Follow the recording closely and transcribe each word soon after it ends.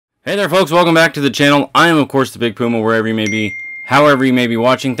Hey there folks, welcome back to the channel. I am of course the Big Puma, wherever you may be, however you may be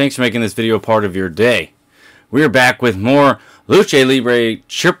watching. Thanks for making this video a part of your day. We are back with more Lucha Libre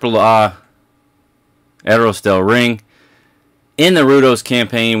AAA Eros del Ring. In the Rudos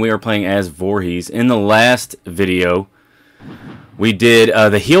campaign, we are playing as Voorhees. In the last video, we did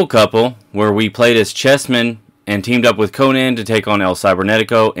the heel couple, where we played as Chessman and teamed up with Conan to take on El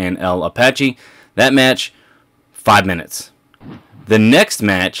Cybernetico and El Apache. That match, 5 minutes. The next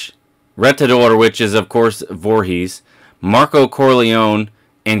match, Retador, which is, of course, Voorhees, Marco Corleone,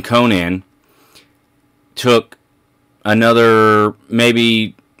 and Conan, took another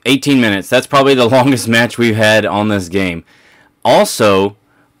maybe 18 minutes. That's probably the longest match we've had on this game. Also,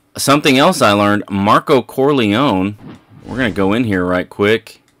 something else I learned, Marco Corleone, we're going to go in here right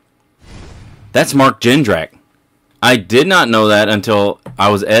quick. That's Mark Jindrak. I did not know that until I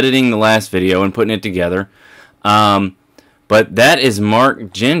was editing the last video and putting it together. But that is Mark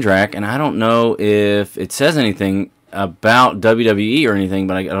Jindrak, and I don't know if it says anything about WWE or anything,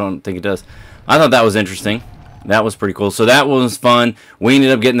 but I don't think it does. I thought that was interesting. That was pretty cool. So that was fun. We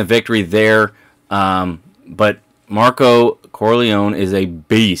ended up getting the victory there. But Marco Corleone is a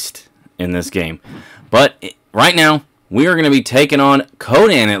beast in this game. But right now, we are going to be taking on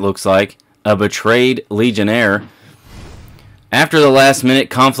Conan, it looks like, a betrayed Legionnaire. After the last-minute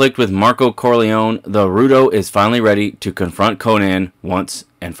conflict with Marco Corleone, the Rudo is finally ready to confront Conan once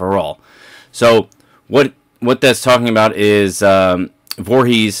and for all. So, what that's talking about is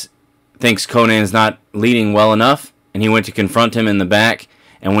Voorhees thinks Conan is not leading well enough, and he went to confront him in the back.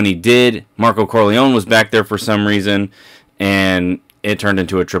 And when he did, Marco Corleone was back there for some reason, and it turned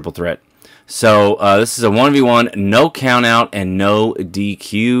into a triple threat. So, this is a 1v1, no count-out, and no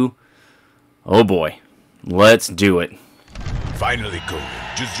DQ. Oh boy, let's do it. Finally, Conan,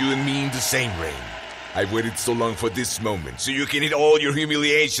 just you and me in the same ring. I've waited so long for this moment, so you can eat all your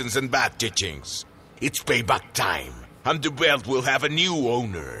humiliations and bad teachings. It's payback time, and the belt will have a new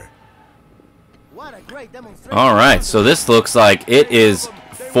owner. Alright, so this looks like it is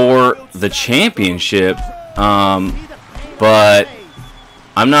for the championship, but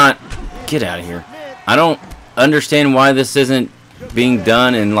I'm not... Get out of here. I don't understand why this isn't being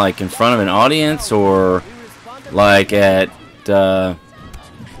done in, like, in front of an audience, or like at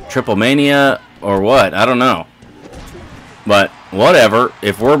Triple Mania or what. I don't know. But whatever.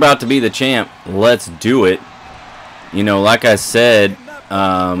 If we're about to be the champ, let's do it. You know, like I said,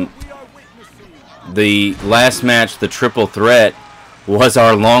 the last match, the triple threat, was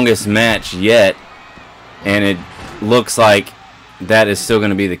our longest match yet. And it looks like that is still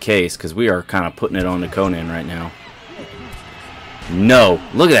going to be the case, because we are kind of putting it on to Conan right now. No.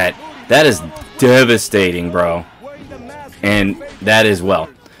 Look at that. That is devastating, bro. And that is well.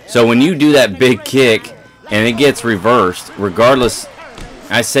 So when you do that big kick and it gets reversed, regardless,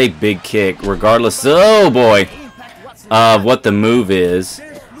 I say big kick, regardless, oh boy, of what the move is.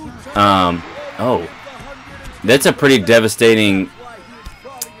 Oh, that's a pretty devastating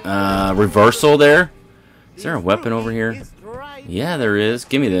reversal there. Is there a weapon over here? Yeah, there is.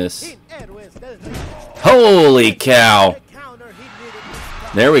 Give me this. Holy cow.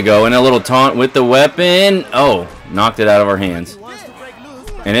 There we go. And a little taunt with the weapon. Oh, knocked it out of our hands.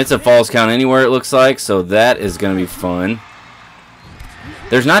 And it's a falls count anywhere, it looks like. So that is going to be fun.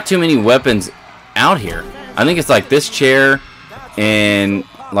 There's not too many weapons out here. I think it's like this chair and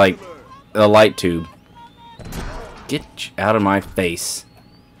like a light tube. Get out of my face.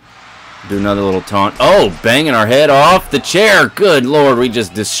 Do another little taunt. Oh, banging our head off the chair. Good Lord, we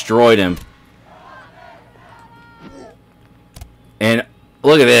just destroyed him. And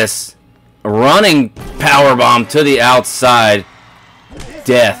look at this. Running powerbomb to the outside.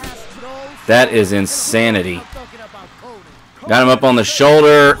 Death. That is insanity. Got him up on the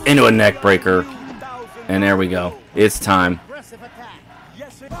shoulder. Into a neck breaker. And there we go. It's time.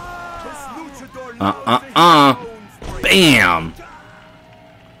 Bam.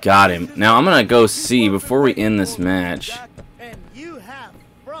 Got him. Now I'm going to go see before we end this match. I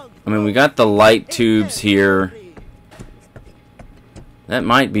mean, we got the light tubes here. That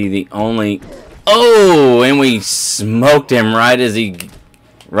might be the only... Oh, and we smoked him right as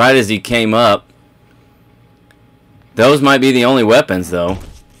he came up. Those might be the only weapons, though.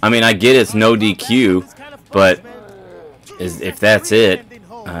 I mean, I get it's no DQ, but if that's it,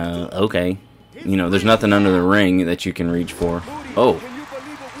 okay. You know, there's nothing under the ring that you can reach for. Oh.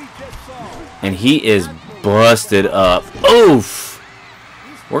 And he is busted up. Oof!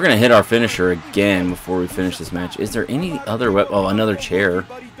 We're going to hit our finisher again before we finish this match. Is there any other weapon? Oh, another chair.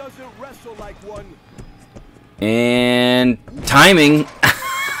 And timing.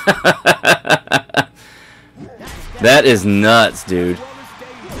 That is nuts, dude.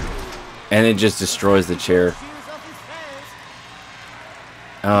 And it just destroys the chair.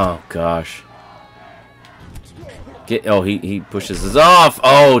 Oh, gosh. Oh, he pushes us off.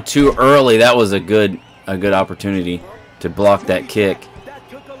 Oh, too early. That was a good opportunity to block that kick.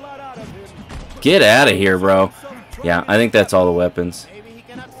 Get out of here, bro. Yeah, I think that's all the weapons.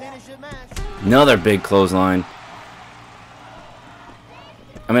 Another big clothesline.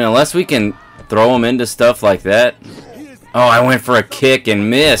 I mean, unless we can throw him into stuff like that. Oh, I went for a kick and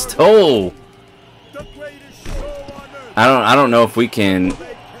missed. Oh. I don't know if we can,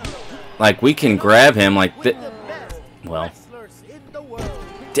 like, we can grab him like this. Well,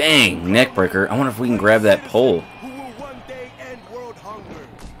 dang, neck breaker. I wonder if we can grab that pole.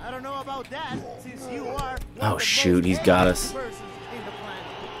 Oh shoot, he's got us.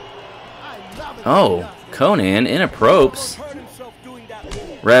 Oh, Conan in a propes.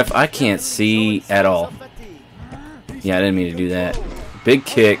 Ref, I can't see at all. Yeah, I didn't mean to do that. Big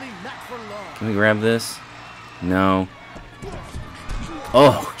kick. Can we grab this? No.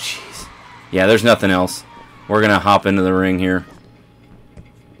 Oh, jeez. Yeah, there's nothing else. We're going to hop into the ring here.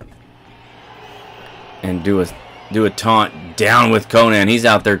 And do a taunt down with Conan. He's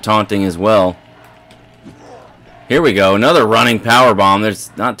out there taunting as well. Here we go. Another running power bomb.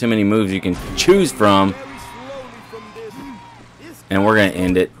 There's not too many moves you can choose from. And we're going to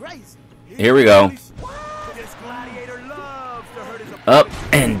end it. Here we go. Up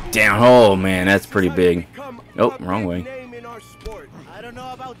and down. Oh, man, that's pretty big. Oh, wrong way.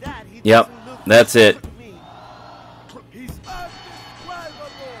 Yep, that's it.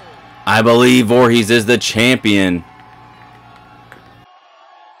 I believe Voorhees is the champion.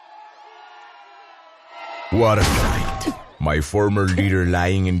 What a fight. My former leader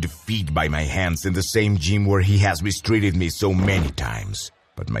lying in defeat by my hands in the same gym where he has mistreated me so many times.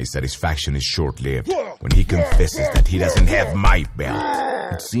 But my satisfaction is short-lived when he confesses that he doesn't have my belt.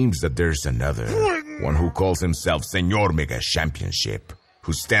 It seems that there's another, one who calls himself Señor Mega Championship,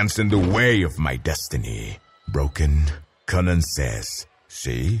 who stands in the way of my destiny. Broken, Conan says,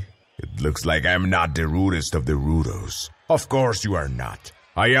 "See? It looks like I'm not the rudest of the Rudos." Of course you are not.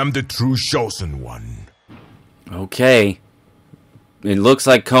 I am the true chosen one. Okay. It looks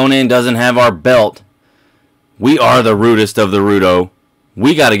like Conan doesn't have our belt. We are the rudest of the Rudo.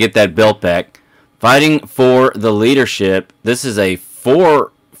 We got to get that belt back. Fighting for the leadership. This is a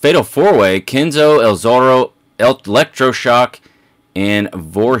fatal four-way. Kenzo, El Zorro, Electroshock, and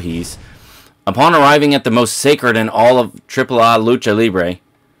Voorhees. Upon arriving at the most sacred in all of AAA Lucha Libre,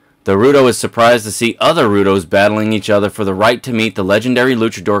 the Rudo is surprised to see other Rudos battling each other for the right to meet the legendary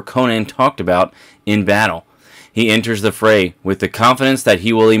luchador Conan talked about in battle. He enters the fray with the confidence that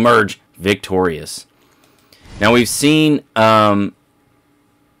he will emerge victorious. Now we've seen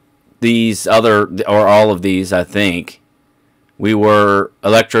these other, or all of these, I think. We were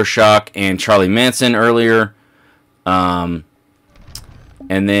Electroshock and Charlie Manson earlier. And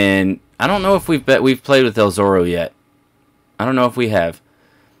then, I don't know if we've played with El Zorro yet. I don't know if we have.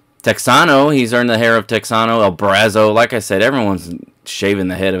 Texano, he's earned the hair of Texano. El Brazo, like I said, everyone's shaving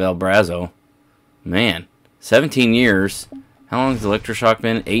the head of El Brazo. Man, 17 years. How long has Electroshock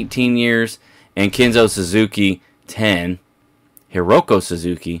been? 18 years. And Kenzo Suzuki, 10. Hiroko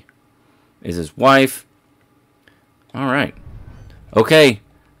Suzuki is his wife. Alright. Okay.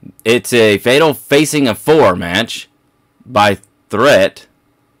 It's a fatal facing of 4 match by threat.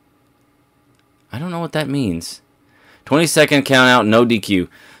 I don't know what that means. 20-second count out, no DQ.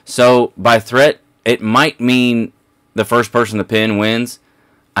 So, by threat, it might mean the first person to pin wins.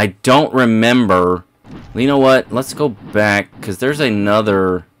 I don't remember. You know what? Let's go back, because there's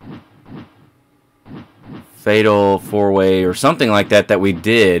another fatal 4-way or something like that that we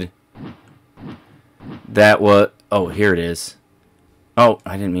did. That was... Oh, here it is. Oh,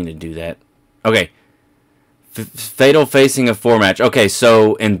 I didn't mean to do that. Okay. Fatal facing a 4 match. Okay,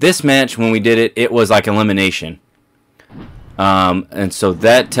 so in this match, when we did it, it was like elimination. And so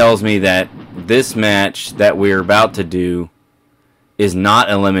that tells me that this match that we're about to do is not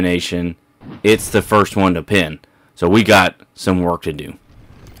elimination. It's the first one to pin. So we got some work to do.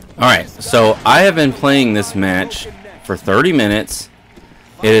 Alright, so I have been playing this match for 30 minutes.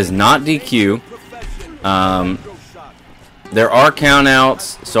 It is not DQ. There are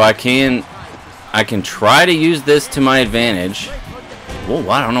countouts, so I can try to use this to my advantage. Whoa,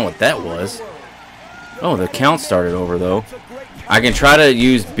 I don't know what that was. Oh, the count started over, though. I can try to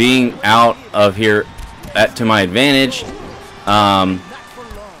use being out of here to my advantage.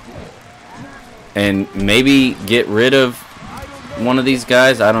 And maybe get rid of one of these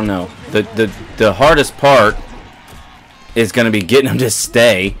guys. I don't know. The hardest part is going to be getting them to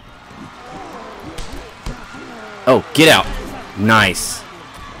stay. Oh, get out. Nice.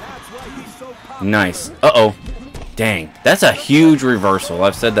 Nice. Uh-oh. Dang. That's a huge reversal.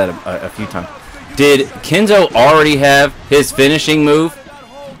 I've said that a few times. Did Kenzo already have his finishing move?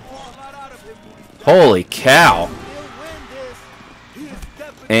 Holy cow.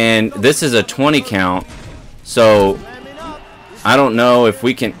 And this is a 20 count. So, I don't know if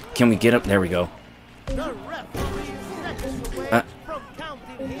we can... Can we get up? There we go.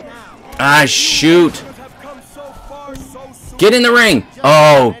 Shoot. Get in the ring.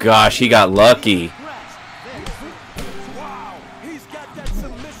 Oh, gosh. He got lucky.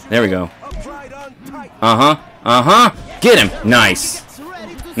 There we go. Get him. Nice.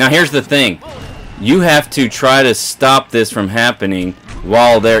 Now, here's the thing. You have to try to stop this from happening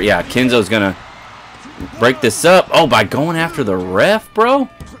while they're... Yeah, Kenzo's going to break this up. Oh, by going after the ref, bro?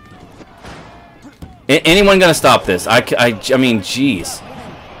 Anyone going to stop this? I mean, jeez.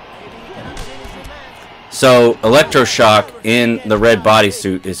 So, Electroshock in the red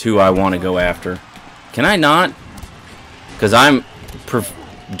bodysuit is who I want to go after. Can I not? Because I'm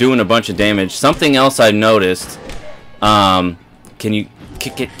doing a bunch of damage. Something else I noticed. Can you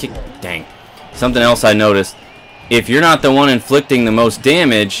kick? Dang. Something else I noticed. If you're not the one inflicting the most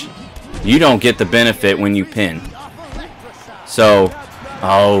damage, you don't get the benefit when you pin. So,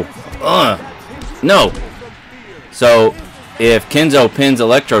 no. So, if Kenzo pins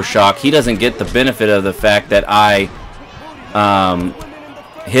Electroshock, he doesn't get the benefit of the fact that I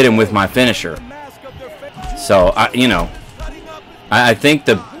hit him with my finisher. So, I think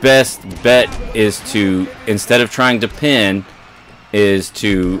the best bet is to, instead of trying to pin, is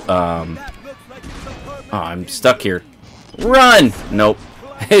to, I'm stuck here. Run! Nope.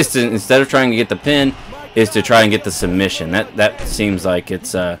 Instead of trying to get the pin, is to try and get the submission. That seems like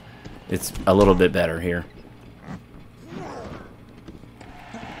it's a little bit better here.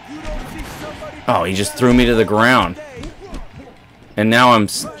 Oh, he just threw me to the ground. And now I'm...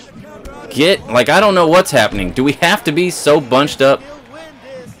 I don't know what's happening. Do we have to be so bunched up?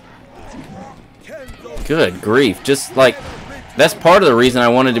 Good grief. Just, that's part of the reason I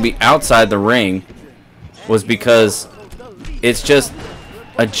wanted to be outside the ring. Was because it's just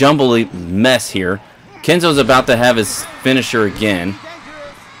a jumbled mess here. Kenzo's about to have his finisher again.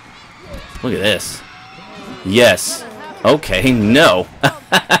 Look at this. Yes. Okay, no.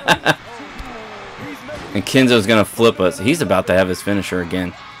 And Kenzo's gonna flip us. He's about to have his finisher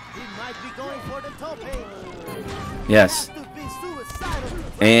again. Yes.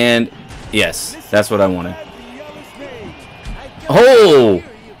 And yes, that's what I wanted. Oh!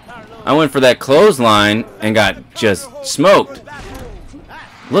 I went for that clothesline and got just smoked.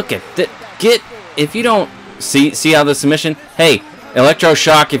 Look at that. If you don't see how the submission. Hey,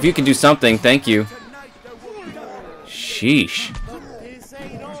 Electroshock, if you can do something, thank you. Sheesh.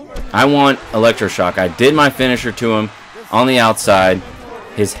 I want Electroshock. I did my finisher to him on the outside.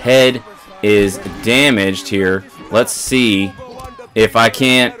 His head is damaged here. Let's see if I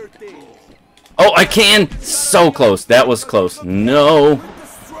can't. Oh, I can! So close. That was close. No.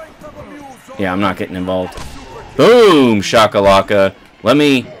 Yeah, I'm not getting involved. Boom! Shakalaka. Let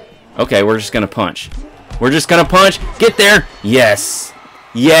me... Okay, we're just going to punch. We're just going to punch. Get there! Yes!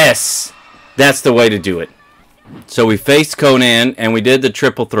 Yes! That's the way to do it. So we faced Conan, and we did the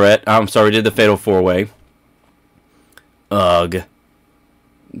triple threat. I'm sorry, we did the fatal four-way. Ugh.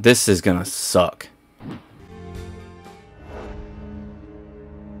 This is going to suck.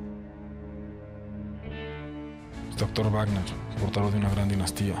 Dr. Wagner, portador de una gran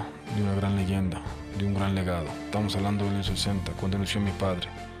dinastía, de una gran leyenda, de un gran legado. Estamos hablando del año 60, cuando nació mi padre,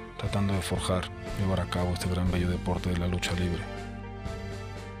 tratando de forjar, llevar a cabo este gran bello deporte de la lucha libre.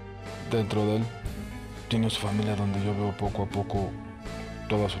 Dentro de él, tiene su familia donde yo veo poco a poco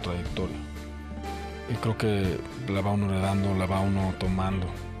toda su trayectoria. Y creo que la va uno heredando, la va uno tomando.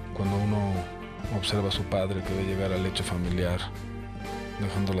 Cuando uno observa a su padre que ve llegar al lecho familiar,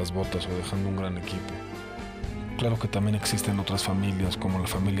 dejando las botas o dejando un gran equipo. Claro que también existen otras familias, como la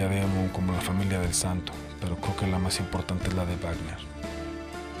familia Demon, como la familia del Santo, pero creo que la más importante es la de Wagner.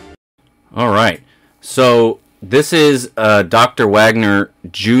 All right. So, this is Dr. Wagner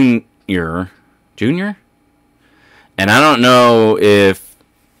Jr. Jr.? And I don't know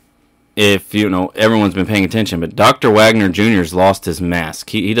if you know, everyone's been paying attention, but Dr. Wagner Jr.'s lost his mask.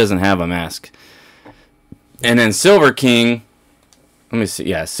 He doesn't have a mask. And then Silver King, let me see.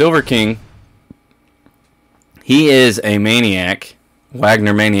 Yeah, Silver King, he is a maniac.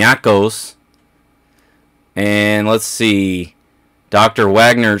 Wagner Maniacos. And let's see. Dr.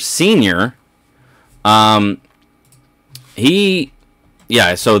 Wagner Sr. Yeah,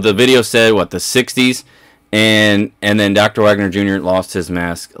 so the video said, what, the 60s? And then Dr. Wagner Jr. lost his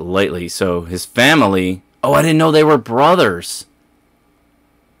mask lately. So his family... Oh, I didn't know they were brothers.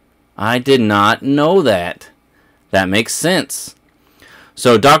 I did not know that. That makes sense.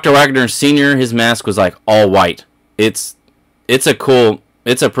 So Dr. Wagner Sr., his mask was like all white. It's a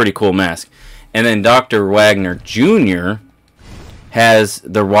pretty cool mask. And then Dr. Wagner Jr. has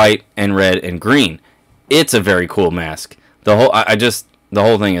the white and red and green. It's a very cool mask. The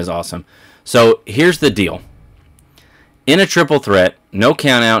whole thing is awesome. So here's the deal. In a triple threat, no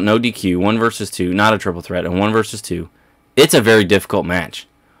count out, no DQ, 1 versus 2, not a triple threat, and 1 versus 2, it's a very difficult match.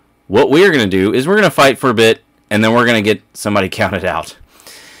 What we are going to do is we're going to fight for a bit, and then we're going to get somebody counted out.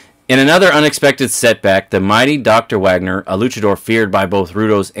 In another unexpected setback, the mighty Dr. Wagner, a luchador feared by both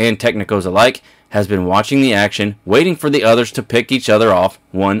Rudos and Technicos alike, has been watching the action, waiting for the others to pick each other off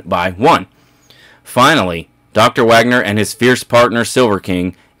one by one. Finally, Dr. Wagner and his fierce partner Silver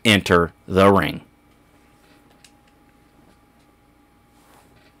King enter the ring.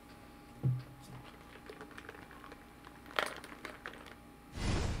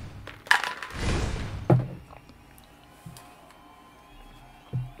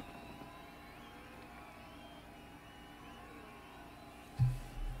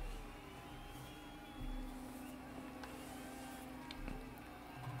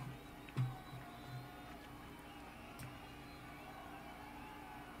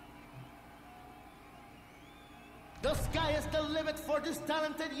 The sky is the limit for this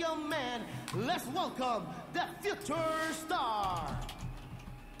talented young man. Let's welcome the future star.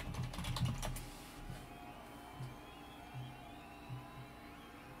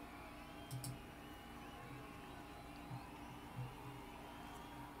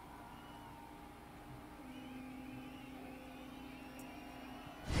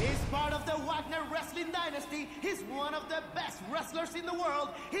 He's part of the Wagner Wrestling Dynasty. He's one of the best wrestlers in the world.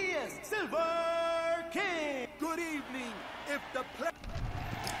 He is Silver King. Good evening. If the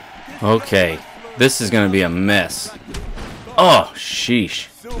Okay, this is going to be a mess. Oh, sheesh.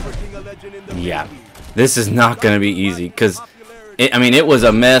 Yeah, this is not going to be easy because, it was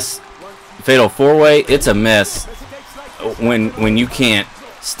a mess. Fatal 4-way, it's a mess when you can't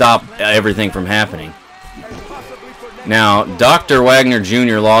stop everything from happening. Now, Dr. Wagner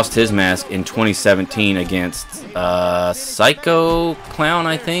Jr. lost his mask in 2017 against Psycho Clown,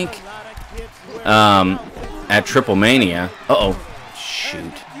 I think, at Triple Mania. Uh-oh.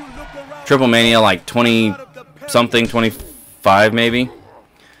 Shoot. Triple Mania, like 20-something, 25 maybe.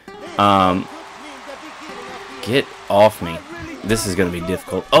 Get off me. This is going to be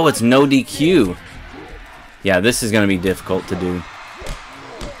difficult. Oh, it's no DQ. Yeah, this is going to be difficult to do.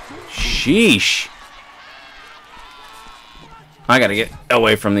 Sheesh. I got to get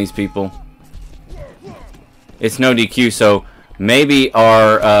away from these people. It's no DQ, so maybe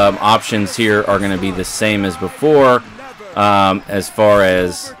our options here are going to be the same as before, as far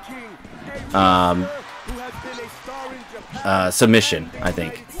as submission, I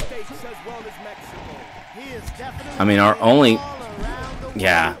think. Our only...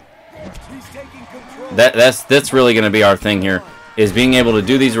 Yeah. That's really going to be our thing here, is being able to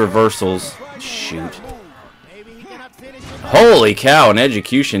do these reversals. Shoot. Holy cow, an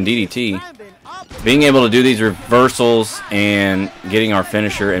execution DDT. Being able to do these reversals and getting our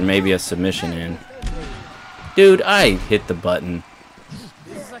finisher and maybe a submission in. Dude, I hit the button.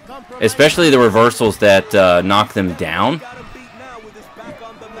 Especially the reversals that knock them down.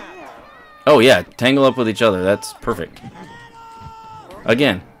 Oh yeah, tangle up with each other. That's perfect.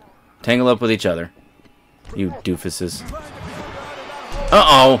 Again, tangle up with each other. You doofuses.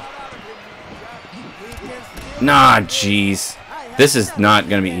 Uh-oh. Nah, jeez. This is not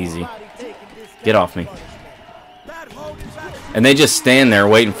going to be easy. Get off me. And they just stand there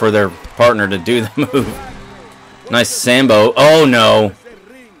waiting for their partner to do the move. Nice Sambo. Oh, no.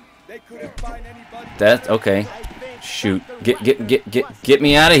 That's okay. Shoot. Get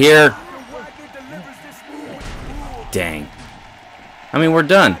me out of here. Dang. We're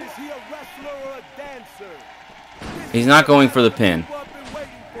done. He's not going for the pin.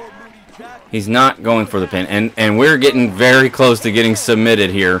 He's not going for the pin. And we're getting very close to getting submitted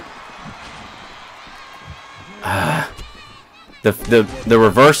here. The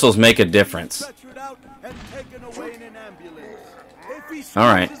reversals make a difference.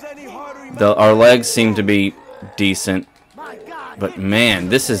 Alright. Our legs seem to be decent. But man,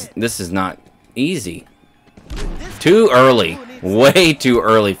 this is not easy. Too early. Way too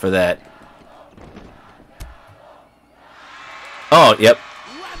early for that. Oh, yep.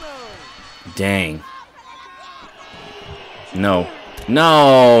 Dang. No.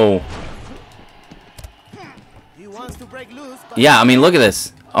 No! Yeah, look at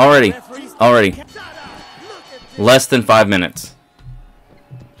this. Already. Less than 5 minutes.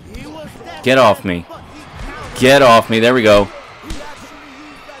 Get off me. Get off me. There we go.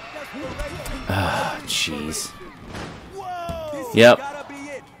 Ah, jeez. Yep.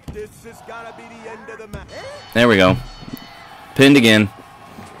 There we go. Pinned again.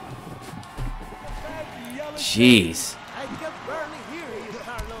 Jeez.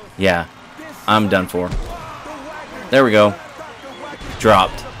 Yeah. I'm done for. There we go.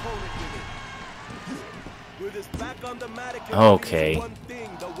 Dropped. Okay.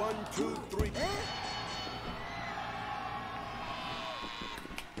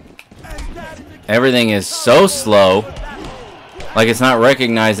 Everything is so slow. Like it's not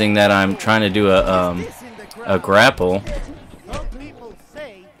recognizing that I'm trying to do a grapple.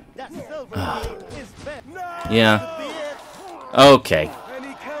 Yeah. Okay.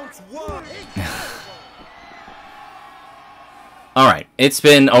 Alright, it's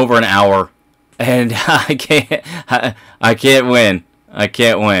been over an hour, and I can't win. I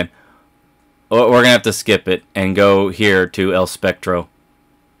can't win. We're gonna have to skip it and go here to El Spectro.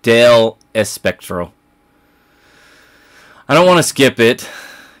 Del Espectro. I don't want to skip it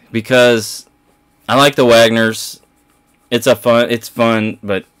because I like the Wagners. It's fun,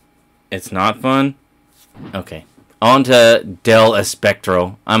 but it's not fun. Okay. On to Del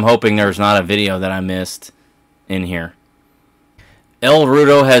Espectro. I'm hoping there's not a video that I missed in here. El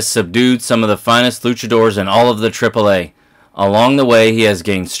Rudo has subdued some of the finest luchadors in all of the AAA. Along the way, he has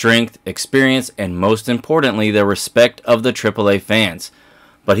gained strength, experience, and most importantly, the respect of the AAA fans.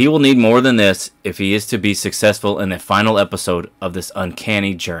 But he will need more than this if he is to be successful in the final episode of this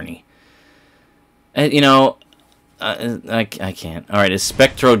uncanny journey. And, you know, I can't. Alright, it's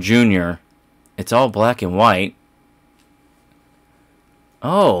Spectro Jr. It's all black and white.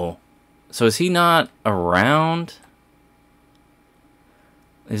 Oh, so is he not around?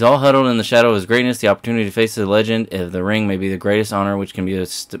 He's all huddled in the shadow of his greatness. The opportunity to face the legend of the ring may be the greatest honor which can be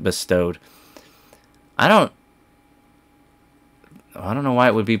bestowed. I don't know why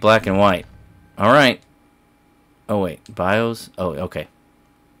it would be black and white. Alright. Oh, wait. Bios? Oh, okay.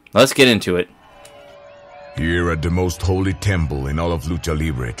 Let's get into it. Here at the most holy temple in all of Lucha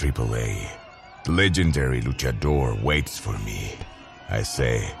Libre AAA, the legendary luchador waits for me. I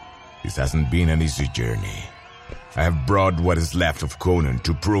say, this hasn't been an easy journey. I have brought what is left of Conan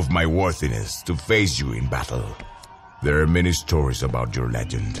to prove my worthiness to face you in battle. There are many stories about your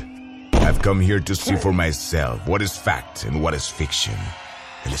legend. I've come here to see for myself what is fact and what is fiction.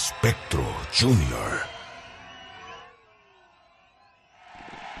 El Espectro Jr.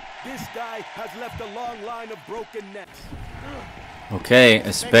 This guy has left a long line of broken necks. Okay,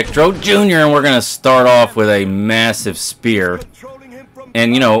 Espectro Jr. And we're going to start off with a massive spear.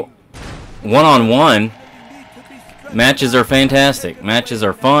 And, you know, one-on-one, matches are fantastic. Matches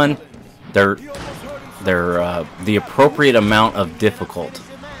are fun. They're the appropriate amount of difficult.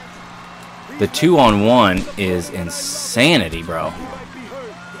 The 2-on-1 is insanity, bro.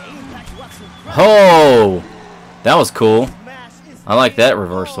 Oh, that was cool. I like that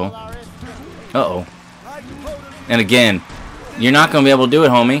reversal. Uh-oh. And again, you're not going to be able to do it,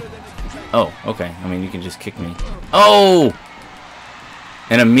 homie. Oh, okay. I mean, you can just kick me. Oh!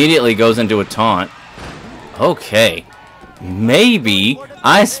 And immediately goes into a taunt. Okay. Maybe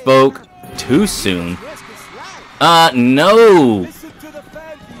I spoke too soon. No!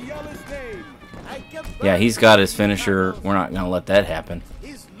 Yeah, he's got his finisher. We're not going to let that happen.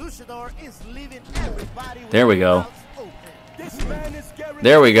 There we go.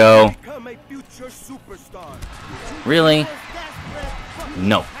 There we go. Really?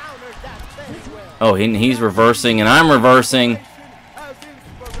 No. Oh, he's reversing, and I'm reversing.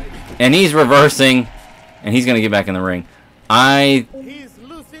 And he's reversing. And he's going to get back in the ring.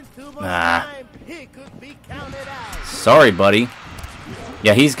 Sorry, buddy.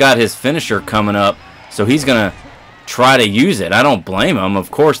 Yeah, he's got his finisher coming up. So he's going to try to use it. I don't blame him.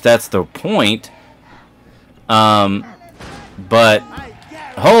 Of course, that's the point. But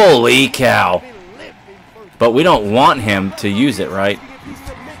holy cow. But we don't want him to use it, right?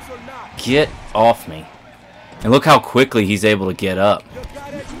 Get off me. And look how quickly he's able to get up.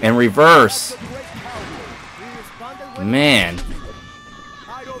 And reverse. Man.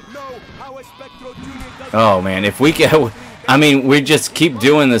 Oh, man. If we can... I mean, we just keep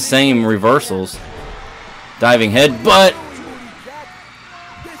doing the same reversals. Diving head, but...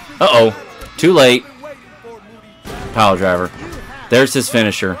 Uh-oh. Too late. Pile driver. There's his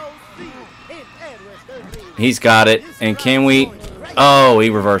finisher. He's got it. And can we... Oh, he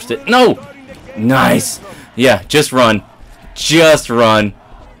reversed it. No! Nice. Yeah, just run. Just run.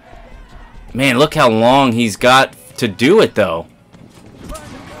 Man, look how long he's got to do it, though.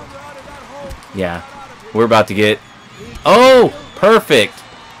 Yeah. We're about to get... Oh! Perfect!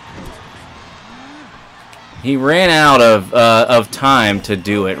 He ran out of time to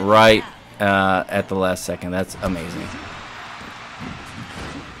do it right at the last second. That's amazing.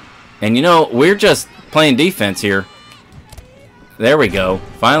 And you know, we're just playing defense here. There we go.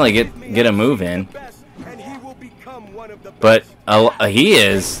 Finally get a move in. But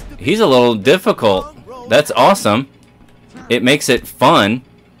he's a little difficult. That's awesome. It makes it fun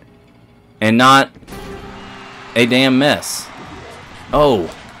and not a damn mess. Oh.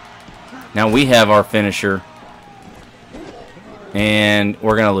 Now we have our finisher. And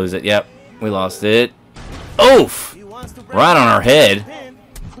we're going to lose it. Yep. We lost it. Oof! Right on our head.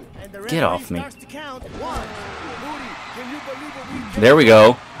 Get off me. There we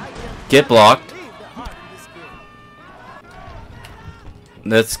go. Get blocked.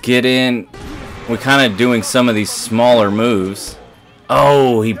 Let's get in. We're kind of doing some of these smaller moves.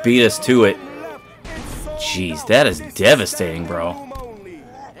 Oh, he beat us to it. Jeez, that is devastating, bro.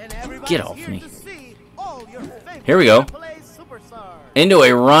 Get off me. Here we go. Into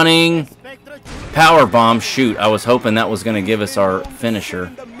a running power bomb. Shoot, I was hoping that was going to give us our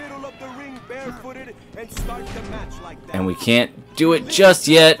finisher. And we can't do it just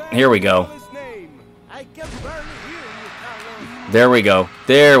yet. Here we go. There we go.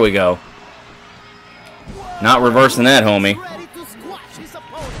 There we go. Not reversing that, homie.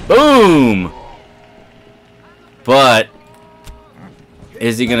 Boom! But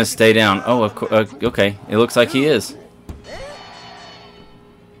is he going to stay down? Oh, okay. It looks like he is.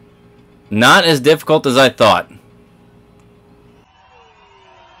 Not as difficult as I thought.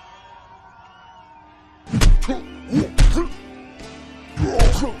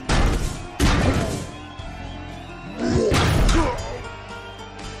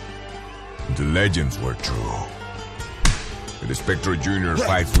 The legends were true. The Spectro Jr.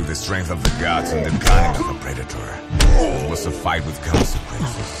 fights with the strength of the gods and the cunning of the Predator. It was a fight with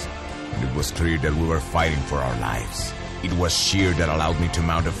consequences. And it was clear that we were fighting for our lives. It was sheer that allowed me to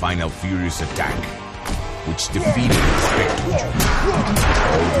mount a final furious attack, which defeated the Spectro Jr.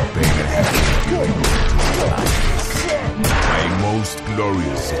 All the pain and happiness to realize this. My most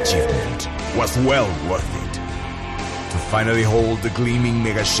glorious achievement was well worth it. To finally hold the gleaming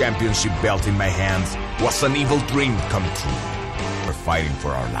Mega Championship belt in my hands was an evil dream come true. We're fighting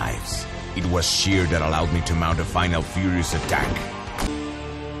for our lives. It was sheer that allowed me to mount a final furious attack.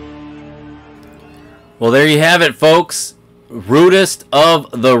 Well, there you have it, folks. Rudest of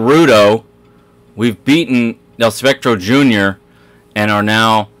the Rudo. We've beaten El Spectro Jr. and are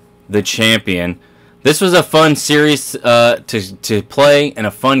now the champion. This was a fun series to play and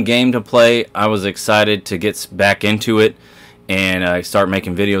a fun game to play. I was excited to get back into it and start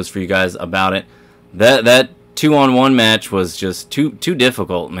making videos for you guys about it. That 2-on-1 match was just too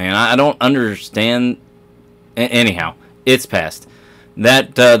difficult, man. I don't understand. Anyhow, it's past.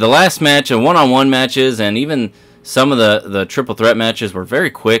 That the last match, the 1-on-1 matches, and even some of the triple threat matches were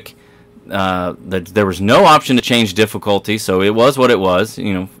very quick. There was no option to change difficulty, so it was what it was,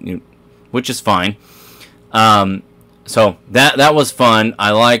 which is fine. So that was fun.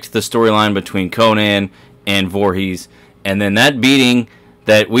 I liked the storyline between Conan and Voorhees, and then that beating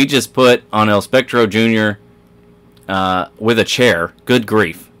that we just put on El Spectro Jr. With a chair. Good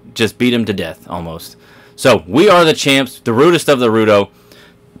grief, just beat him to death almost. So, we are the champs, the rudest of the Rudo.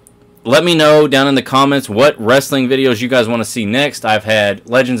 Let me know down in the comments what wrestling videos you guys want to see next. I've had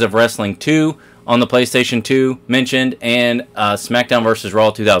Legends of Wrestling 2 on the PlayStation 2 mentioned, and SmackDown vs.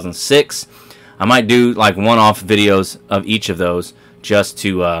 Raw 2006. I might do like one-off videos of each of those just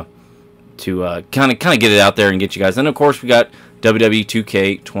to kind of get it out there and get you guys. And, of course, we got WWE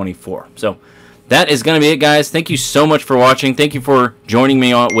 2K24. So, that is going to be it, guys. Thank you so much for watching. Thank you for joining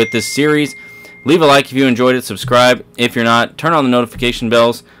me on with this series. Leave a like if you enjoyed it. Subscribe if you're not. Turn on the notification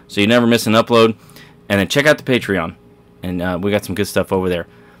bells so you never miss an upload. And then check out the Patreon. And we got some good stuff over there.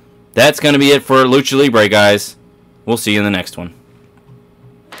 That's going to be it for Lucha Libre, guys. We'll see you in the next one.